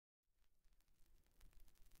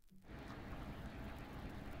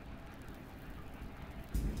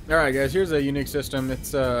Alright guys, here's a unique system.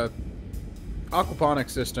 It's a aquaponics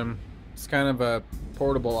system. It's kind of a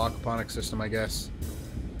portable aquaponics system, I guess.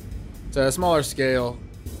 It's a smaller scale.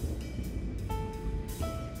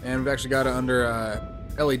 And we've actually got it under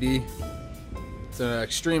LED. It's an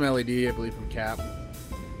extreme LED, I believe, from Cap.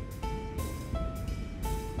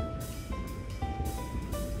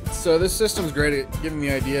 So this system's great at giving the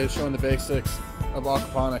idea, showing the basics of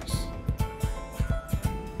aquaponics.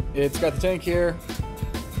 It's got the tank here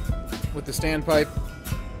with the standpipe.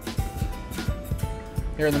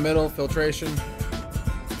 Here in the middle, filtration.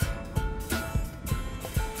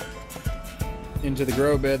 Into the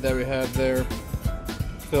grow bed that we have there,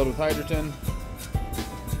 filled with hydrogen.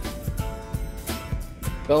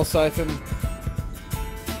 Bell siphon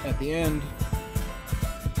at the end.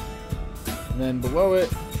 And then below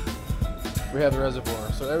it, we have the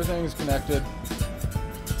reservoir. So everything is connected.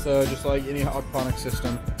 So just like any aquaponics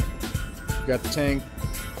system, you've got the tank,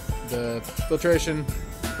 the filtration,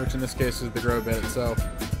 which in this case is the grow bed itself,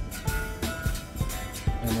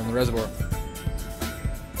 and then the reservoir.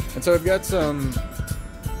 And so we've got it's a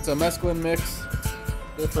mescaline mix,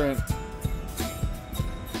 different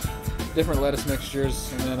lettuce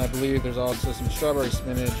mixtures, and then I believe there's also some strawberry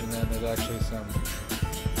spinach, and then there's actually some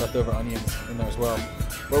leftover onions in there as well.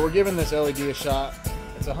 But we're giving this LED a shot.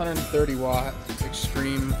 It's 130 watt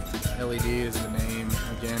extreme LED is the name.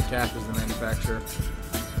 Again, Cap is the manufacturer.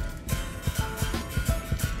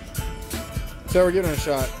 So we're giving it a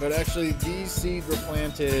shot, but actually these seeds were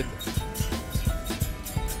planted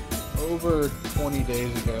over 20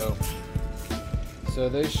 days ago. So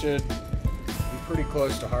they should be pretty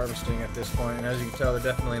close to harvesting at this point, and as you can tell,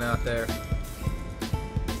 they're definitely not there.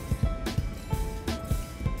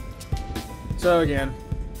 So again,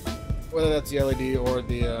 whether that's the LED or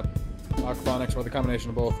the aquaponics or the combination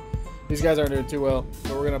of both, these guys aren't doing too well,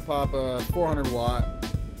 but we're gonna pop a 400 watt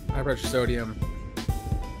high pressure sodium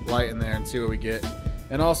light in there and see what we get.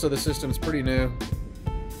 And also the system's pretty new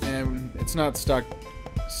and it's not stocked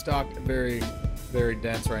very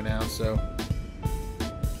dense right now, so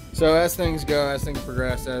as things go, as things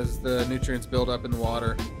progress, as the nutrients build up in the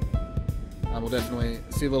water, we'll definitely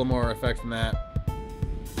see a little more effect from that,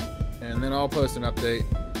 and then I'll post an update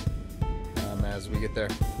as we get there.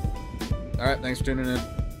 Alright, thanks for tuning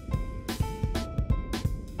in.